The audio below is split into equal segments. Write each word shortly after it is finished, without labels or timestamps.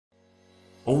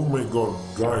Oh my god,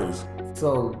 guys.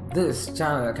 So this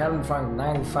channel, Calvin Frank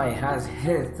 95, has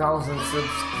hit 1,000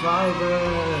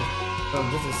 subscribers. So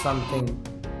this is something,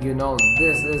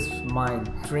 this is my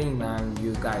dream, and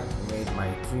you guys made my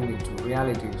dream into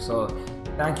reality. So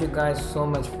thank you guys so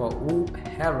much for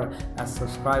whoever has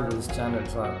subscribed to this channel.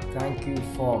 So thank you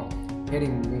for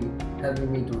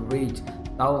helping me to reach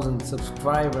 1,000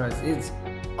 subscribers. It's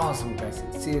awesome, guys.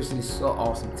 It's seriously so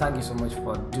awesome. Thank you so much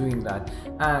for doing that.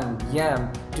 And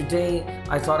yeah, today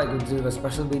I thought I could do a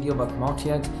special video, but not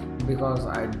yet, because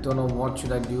I don't know what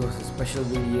should I do as a special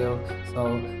video.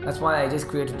 So that's why I just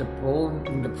created a poll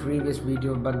in the previous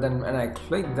video, but then when I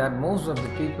clicked that, most of the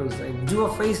people say do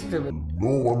a face reveal.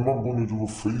 No, I'm not going to do a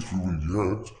face reveal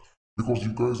yet, because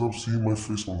you guys have seen my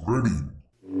face already.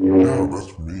 Yeah,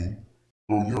 that's me.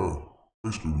 So yeah,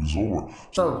 face reveal is over.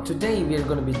 So today we are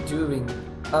going to be doing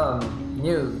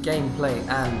new gameplay,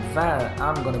 and where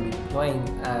I'm going to be playing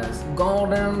as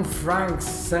Gordon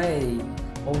Franksay.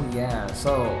 Oh yeah,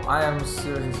 so I am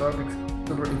seriously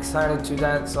super excited to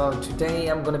that. So today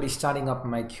I'm going to be starting up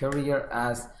my career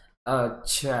as a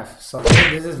chef. So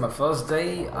this is my first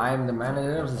day. I am the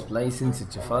manager of this place. Since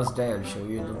it's your first day, I'll show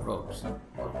you the ropes.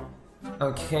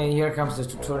 Okay, here comes the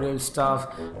tutorial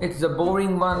stuff. It's the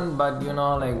boring one, but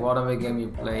like whatever game you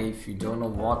play, if you don't know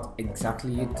what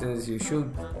exactly it is, you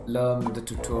should learn the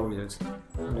tutorials.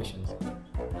 Conditions.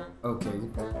 Okay,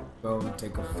 go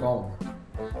take a phone.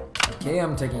 Okay,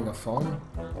 I'm taking a phone.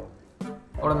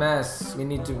 What a mess. We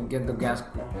need to get the gas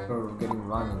cooker getting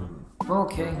running.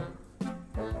 Okay.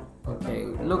 Okay,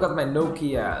 look at my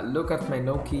Nokia. Look at my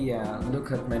Nokia.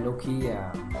 Look at my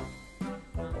Nokia.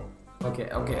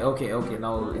 Okay,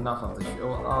 now enough of the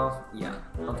show off. Yeah,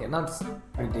 okay, that's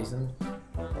pretty decent.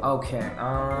 Okay,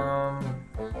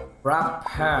 wrap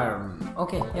hair.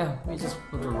 Okay, yeah, we just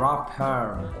put a wrap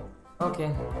hair.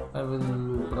 Okay, I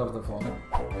will put off the phone.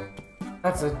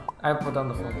 That's it, I put on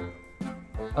the phone.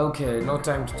 Okay, no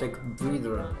time to take a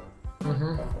breather.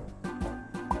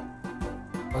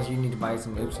 Because you need to buy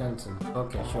some utensils.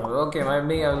 Okay, sure. Okay,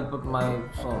 maybe I will put my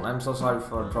phone. I'm so sorry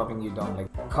for dropping you down.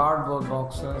 Like cardboard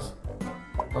boxes.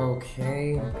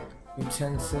 Okay,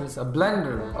 utensils. A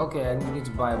blender. Okay, I need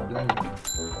to buy a blender.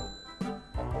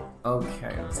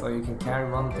 Okay, so you can carry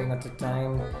one thing at a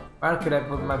time. Where could I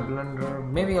put my blender?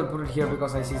 Maybe I'll put it here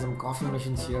because I see some coffee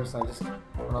machines here. So I just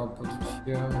wanna put it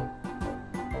here.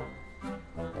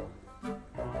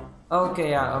 Okay,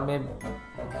 yeah, maybe.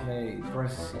 Okay,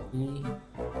 press E.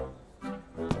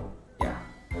 Yeah.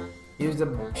 Use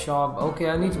the shop. Okay,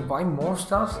 I need to buy more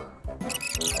stuff.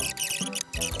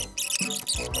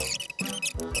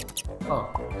 Oh.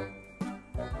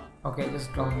 Okay,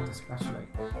 just drop the spatula.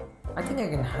 I think I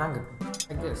can hang it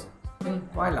like this. Okay,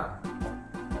 voila.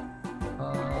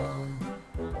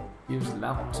 Use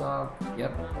laptop.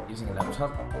 Yep, using a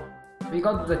laptop. We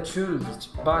got the tools,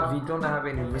 but we don't have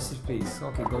any recipes.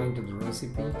 Okay, going to the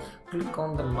recipe. Click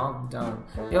on the knockdown.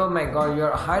 Oh my god,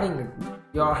 you're hiding it.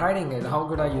 You're hiding it. How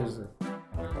could I use it?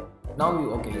 Now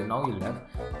you left.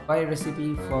 Buy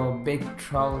recipe for baked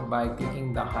trout by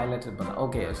clicking the highlighted button.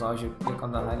 Okay, so I should click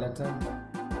on the highlighter.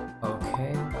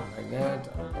 Okay, like that.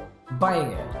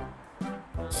 Buying it.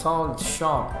 Salt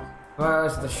shop.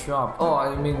 Where's the shop? Oh,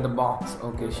 I mean the box.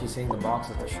 Okay, she's saying the box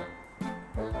is the shop.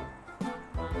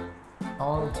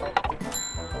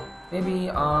 Maybe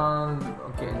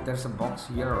okay, there's a box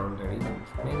here already.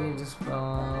 Maybe just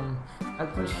I'll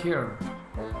put it here,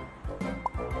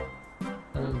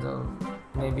 and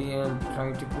maybe I'll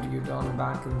try to put you down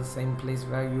back in the same place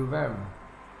where you were.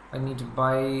 I need to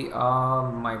buy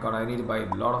my god, I need to buy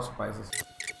a lot of spices.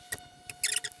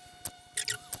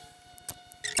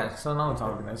 Yeah, so now it's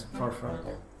organized. Perfect.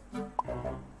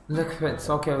 Liquids.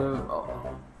 Okay,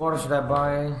 what should I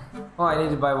buy? Oh, I need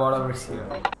to buy whatever's here.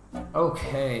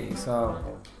 Okay, so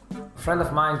a friend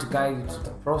of mine to guide you to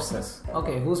the process.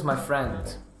 Okay, who's my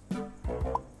friend?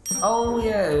 Oh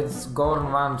yeah, it's Gordon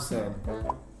Ramsay.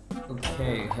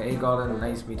 Okay, hey Gordon,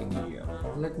 nice meeting you.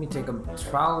 Let me take a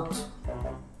trout.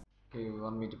 Okay, you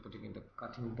want me to put it in the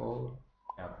cutting bowl?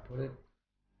 Yeah, put it.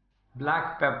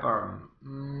 Black pepper.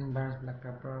 Where's black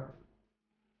pepper?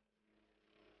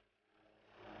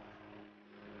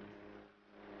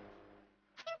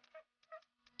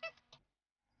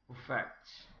 Perfect.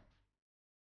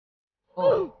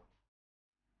 Oh,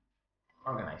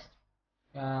 organized.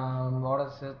 What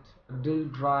is it? Dill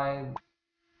dry.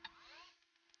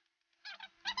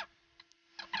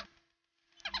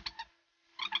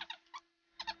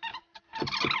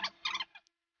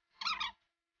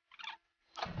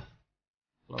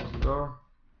 Close the door.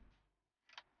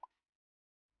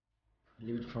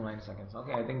 Leave it for 90 seconds.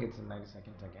 Okay, I think it's in 90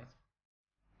 seconds, I guess.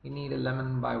 We need a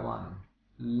lemon by one.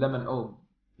 lemon. Oh,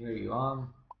 here you are.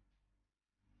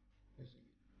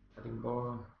 Cutting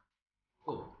board.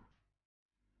 Oh,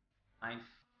 knife.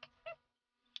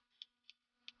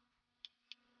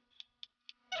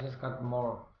 Just got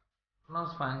more. No,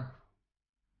 it's fine.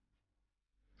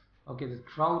 Okay, the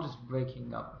crowd is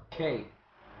breaking up. Okay,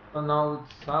 so now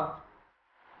it's up.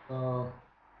 So,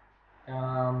 if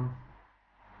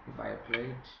I play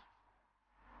it.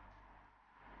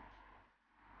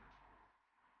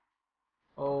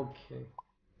 Okay,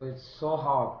 so it's so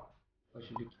hard. I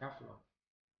should be careful.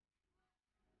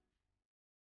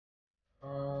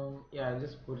 Yeah, I'll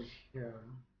just put it here.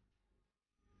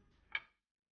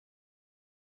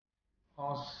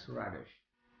 Horseradish.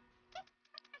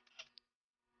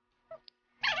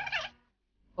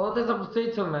 Oh, there's a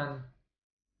potato man.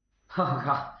 Oh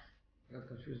god, I got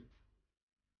confused.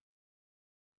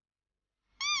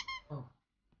 Oh,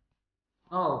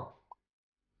 oh,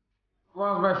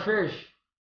 where's my fish?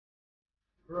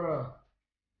 Bruh.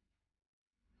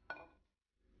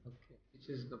 Okay, which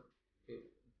is the okay.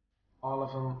 All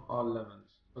of them are lemons.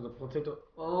 So the potato.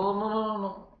 Oh no no no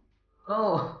no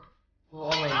no! Oh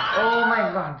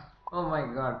my god! Oh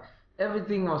my god!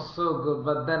 Everything was so good,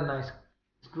 but then I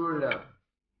screwed it up.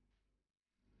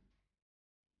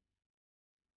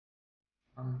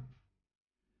 Um,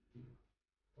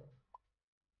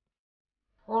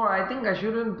 Or I think I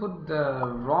shouldn't put the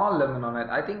raw lemon on it.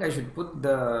 I think I should put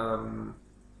the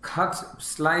cut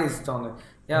sliced on it.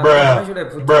 Yeah, why should I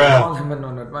put the raw lemon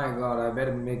on it? My god, I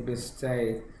better make this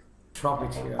stay. Drop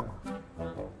it here.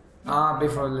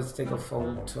 Before let's take a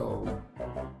photo.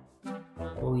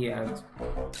 Oh yeah.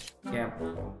 Yeah,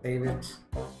 save it.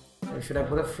 Should I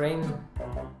put a frame?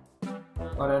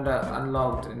 Or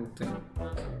unlocked anything?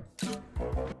 Okay.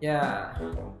 Yeah,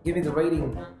 give me the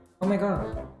rating. Oh my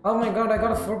god. Oh my god, I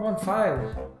got a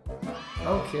 4.5.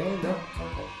 Okay,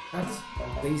 that's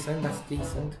decent, that's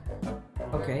decent.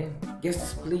 Okay,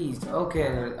 yes please.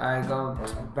 Okay, I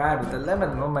got bad with the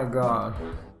lemon. Oh my god.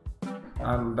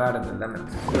 I'm bad at the lemon.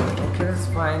 Okay, that's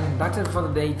fine. That's it for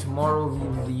the day. Tomorrow we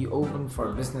will be open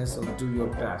for business, so do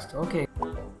your best. Okay.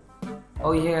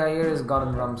 Oh yeah, here is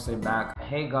Gordon Ramsay back.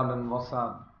 Hey Gordon, what's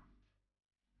up?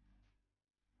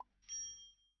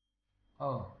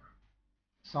 Oh,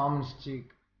 salmon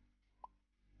stick.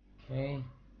 Okay,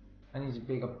 I need to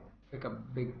pick a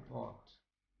big pot.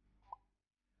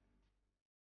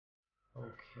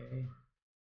 Okay,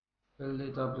 fill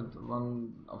it up with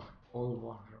one of cold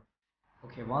water.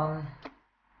 Okay, 1,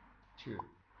 2,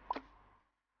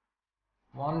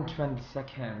 120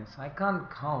 seconds. I can't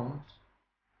count.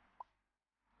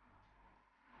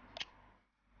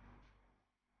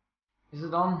 Is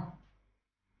it on?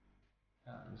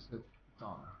 Yeah, it's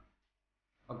on.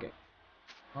 Okay,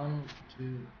 1,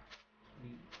 2,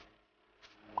 3.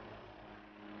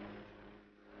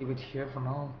 Leave it here for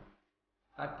now.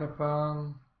 Black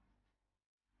pepper.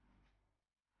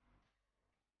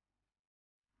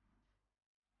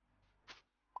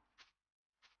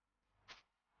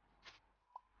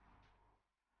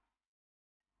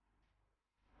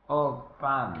 Oh,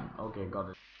 pan. Okay, got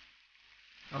it.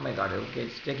 Oh my god, okay,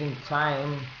 it's taking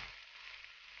time.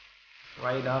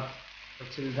 Right up.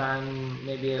 Till then,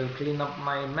 maybe I'll clean up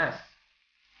my mess.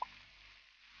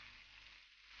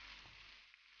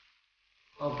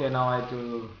 Okay, now I have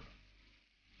to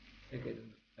take it in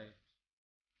the plate.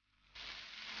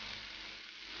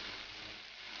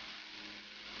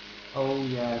 Oh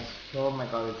yes, oh my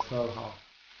god, it's so hot.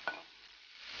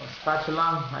 A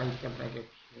spatula, I can make it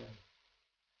here.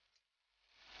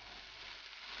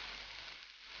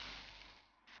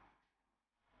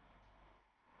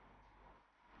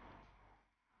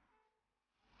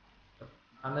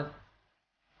 And it.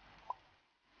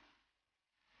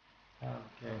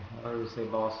 Okay, what do you say,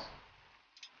 boss?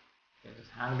 Okay, just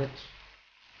hang it.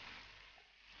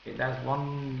 Okay, that's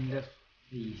one left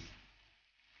piece.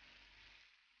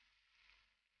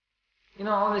 You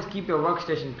know, always keep your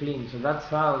workstation clean, so that's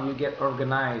how you get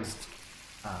organized.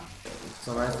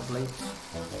 So where's the plate?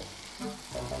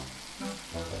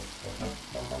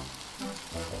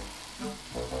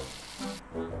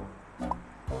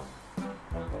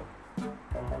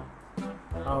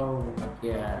 Oh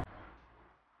yeah.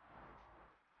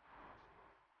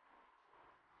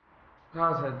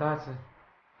 That's it.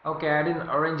 Okay, I didn't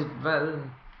arrange it well,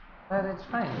 but it's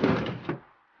fine.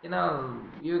 You know,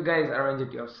 you guys arrange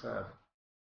it yourself.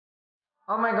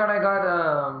 Oh my god, I got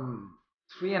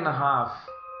 3.5.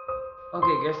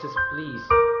 Okay, guess this please.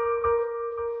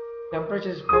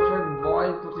 Temperature is perfect,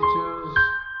 boiled potatoes.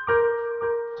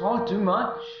 Salt too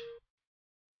much?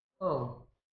 Oh,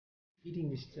 eating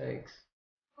mistakes.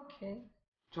 Okay.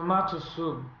 Tomato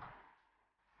soup.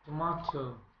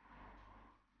 Tomato.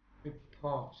 Big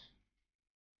pot.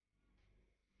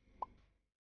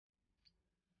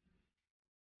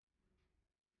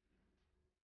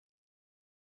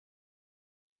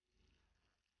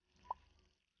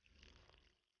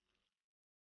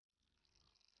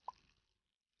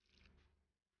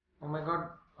 Oh my god,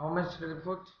 how much did it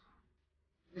put?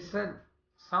 It said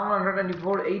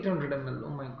 704 800 ml. Oh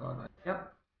my god.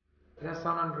 Yep, that's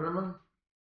 700 ml.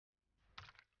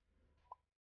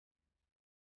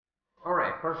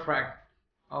 Alright, perfect.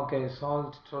 Okay,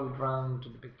 salt 12 gram to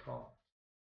the big pot.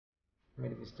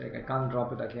 Made a mistake. I can't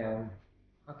drop it again.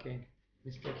 Okay,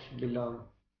 mistake should be low.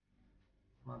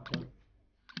 Okay.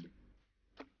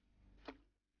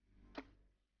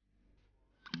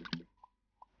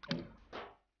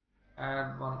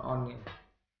 Add one onion.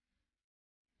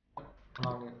 An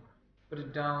onion. Put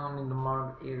it down in the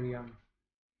marked area.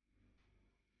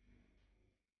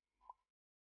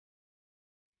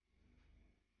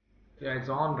 Yeah, it's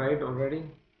on right already.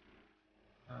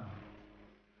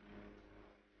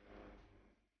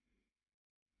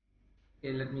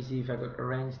 Okay, let me see if I could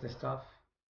arrange the stuff.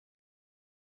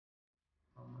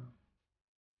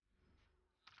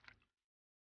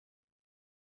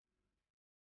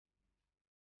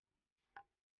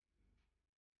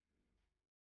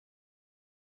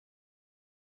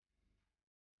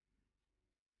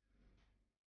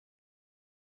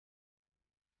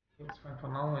 Okay, it's fine for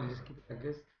now. I'll just keep it like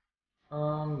this.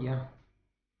 Yeah.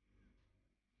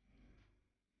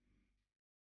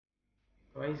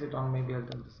 Why is it on? Maybe I'll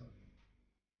turn this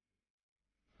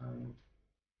on. And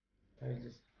I'll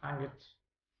just hang it.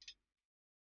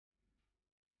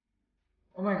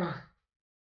 Oh my god.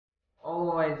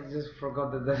 Oh, I just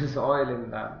forgot that there is oil in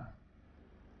that.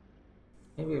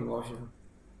 Maybe I'll wash it.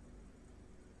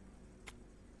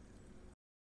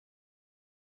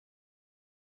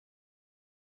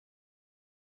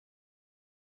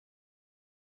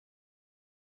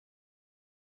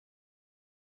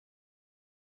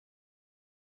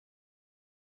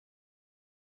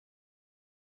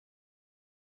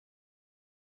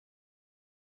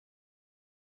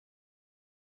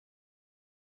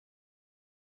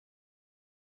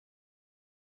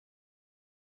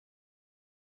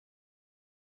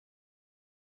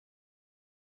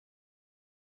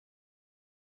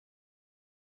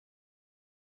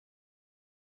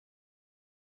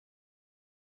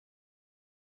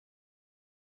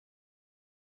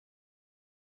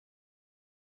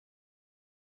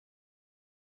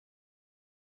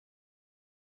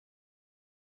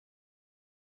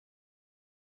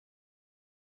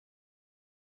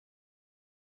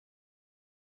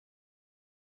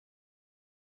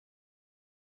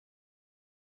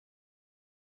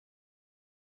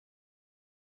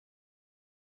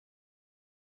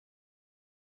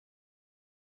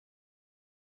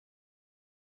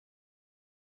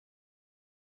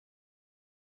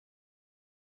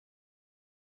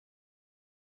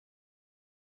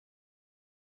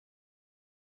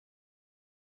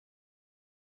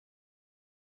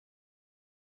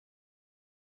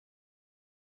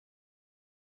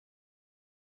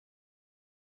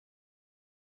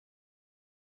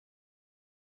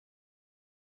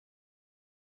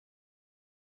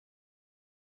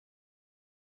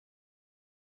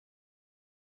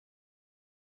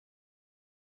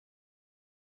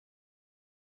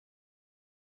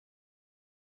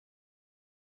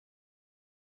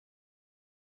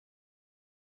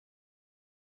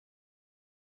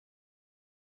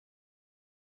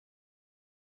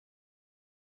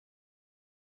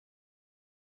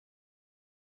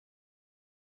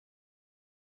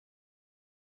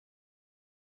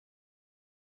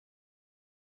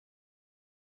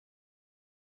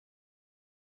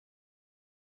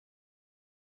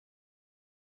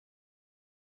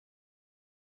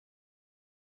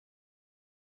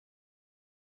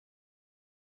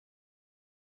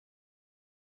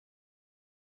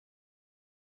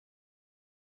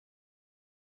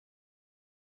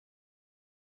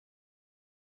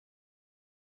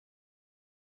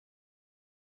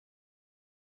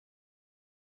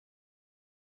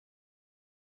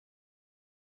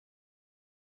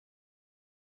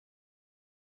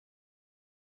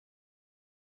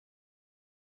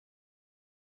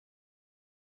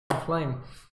 Flame.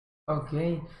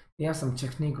 Okay, we have some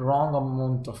technique, wrong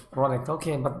amount of product.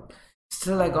 Okay, but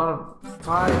still I got a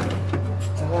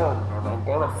 5-star. I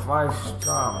got a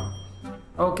 5-star.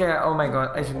 Okay, oh my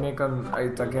god, I should make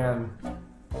it again.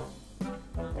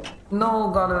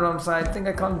 No, got it wrong side. I think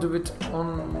I can't do it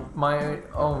on my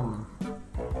own.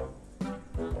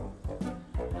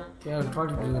 Okay, I'll try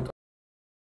to do it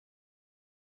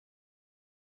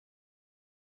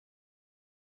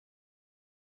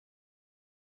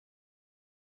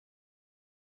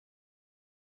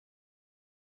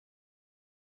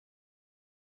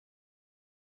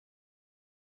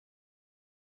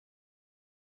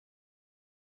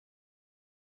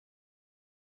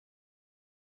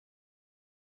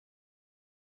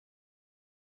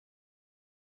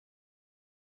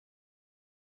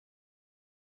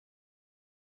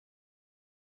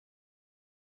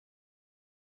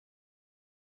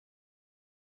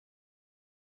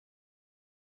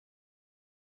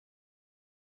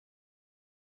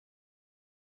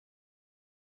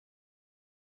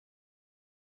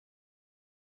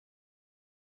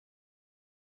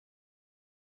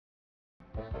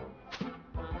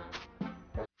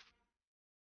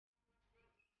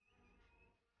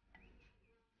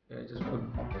Okay, just put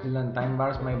Dylan time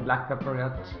bars, my black pepper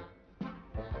yet.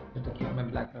 Just to keep my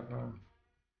black pepper.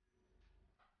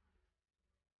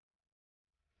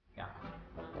 Yeah.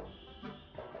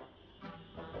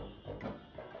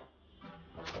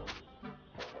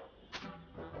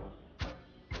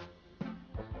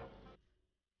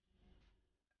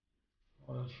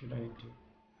 What should I do?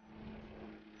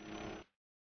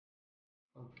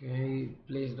 Okay,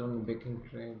 placed on baking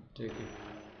tray. Take it.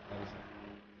 Nice.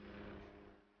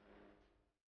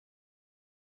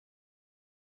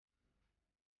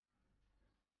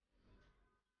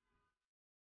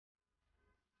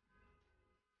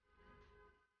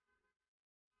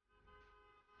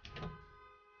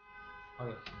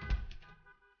 Okay. Okay.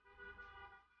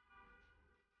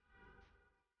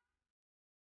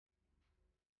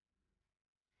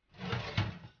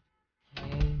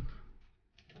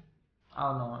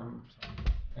 Oh no, I'm sorry.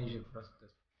 I should press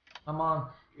this. Come on,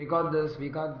 we got this, we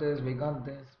got this, we got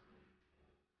this.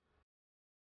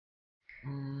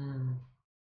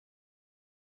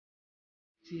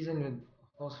 Season with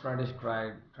horseradish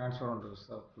dried, transfer onto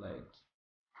serve plate.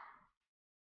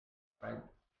 Right?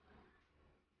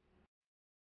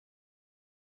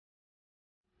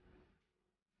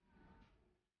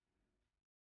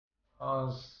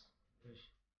 Horse.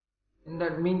 In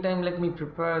that meantime, let me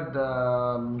prepare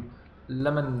the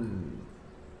lemon.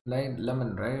 Like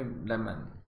lemon, right?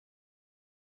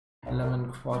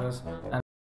 Lemon forest. And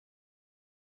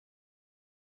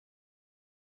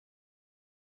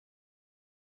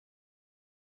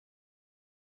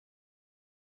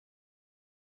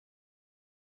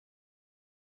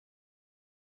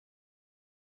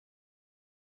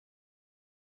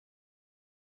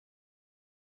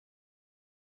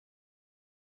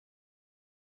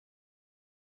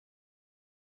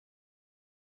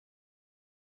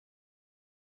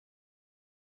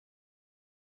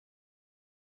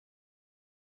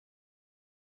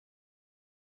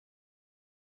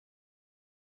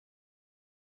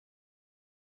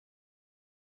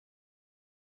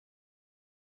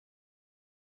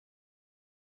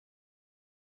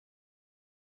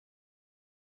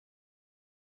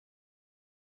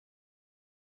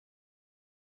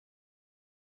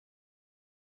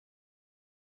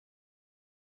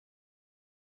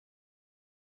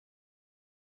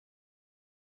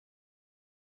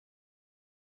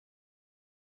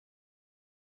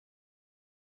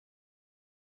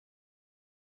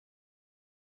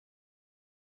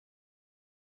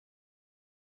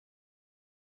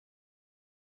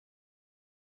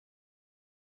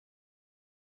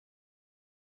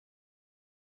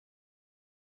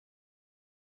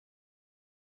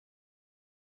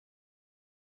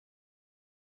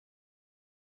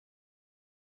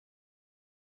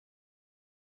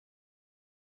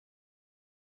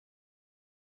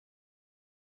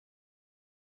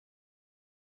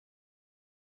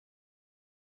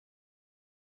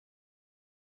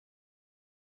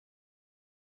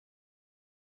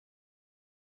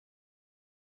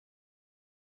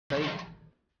right?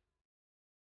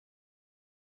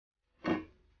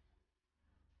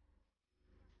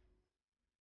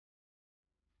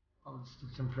 What's the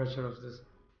temperature of this?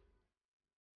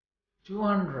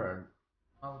 200.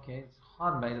 Okay, it's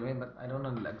hot by the way, but I don't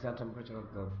know the exact temperature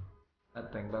of the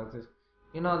that thing. But this,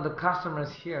 the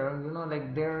customers here,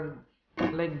 like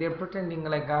they're pretending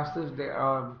like as if they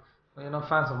are,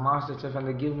 fans of Masterchef, and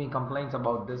they give me complaints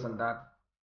about this and that.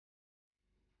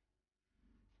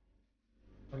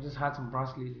 I just had some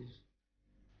parsley.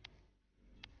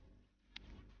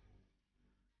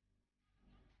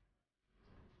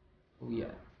 Oh yeah,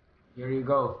 here you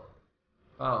go.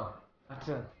 Oh, that's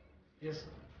it. Just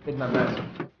did my best.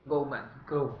 Go man,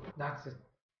 go. That's it.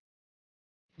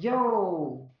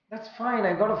 Yo, that's fine.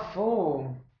 I got a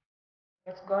foam.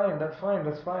 That's fine. That's fine.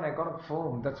 That's fine. I got a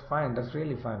foam. That's fine. That's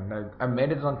really fine. Like I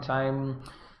made it on time.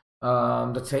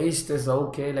 The taste is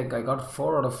okay. Like I got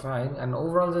 4 out of 5, and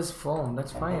overall this foam.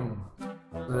 That's fine.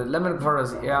 The lemon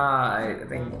chorus. Yeah, I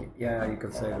think. Yeah, you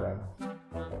could say that.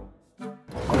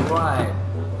 All right.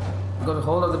 Got a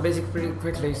hold of the basics pretty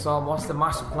quickly. So what's the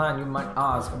master plan, you might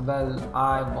ask? Well,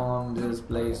 I want this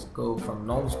place go from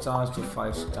no stars to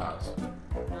 5 stars.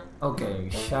 Okay,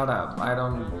 shut up. I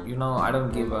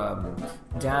don't give a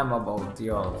damn about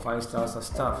your 5 stars or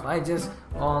stuff. I just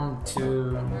want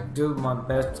to do my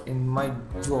best in my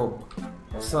job.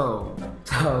 So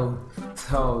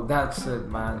that's it,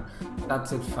 man.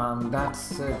 That's it, fam.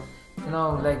 That's it.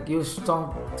 Like you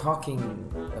stop talking,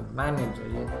 the manager.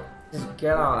 You just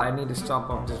get out. I need to stop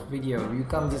off this video. You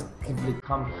can't just simply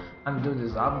come and do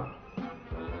this.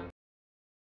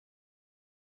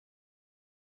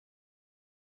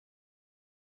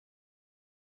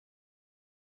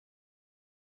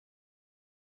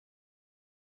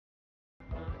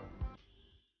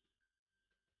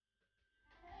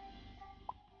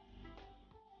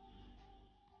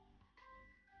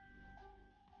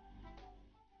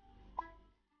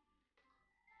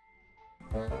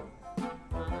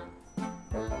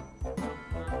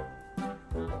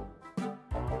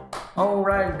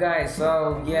 Alright guys,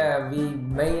 so yeah, we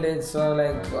made it. So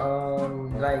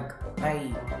like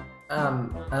I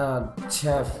am a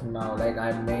chef now. Like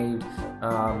I made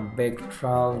baked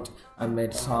trout, I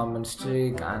made salmon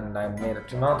steak, and I made a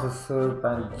tomato soup,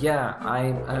 and yeah,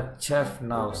 I'm a chef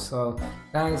now. So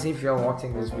guys, if you're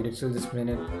watching this video till this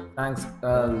minute, thanks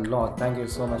a lot. Thank you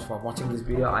so much for watching this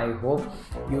video. I hope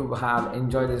you have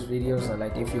enjoyed this video. So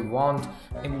like if you want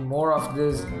any more of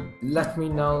this, let me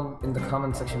know in the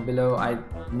comment section below. I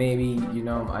maybe, you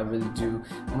know, I will do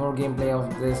more gameplay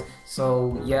of this.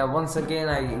 So yeah, once again,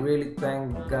 I really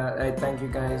thank you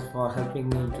guys for helping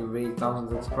me to reach 1,000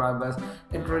 subscribers.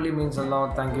 It really means a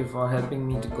lot. Thank you for helping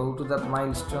me to go to that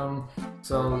milestone.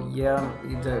 So yeah,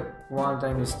 the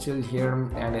quarantine is still here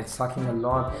and it's sucking a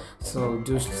lot, so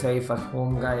do safe at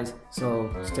home guys.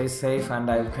 So stay safe and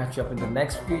I'll catch you up in the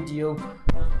next video.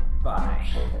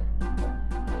 Bye.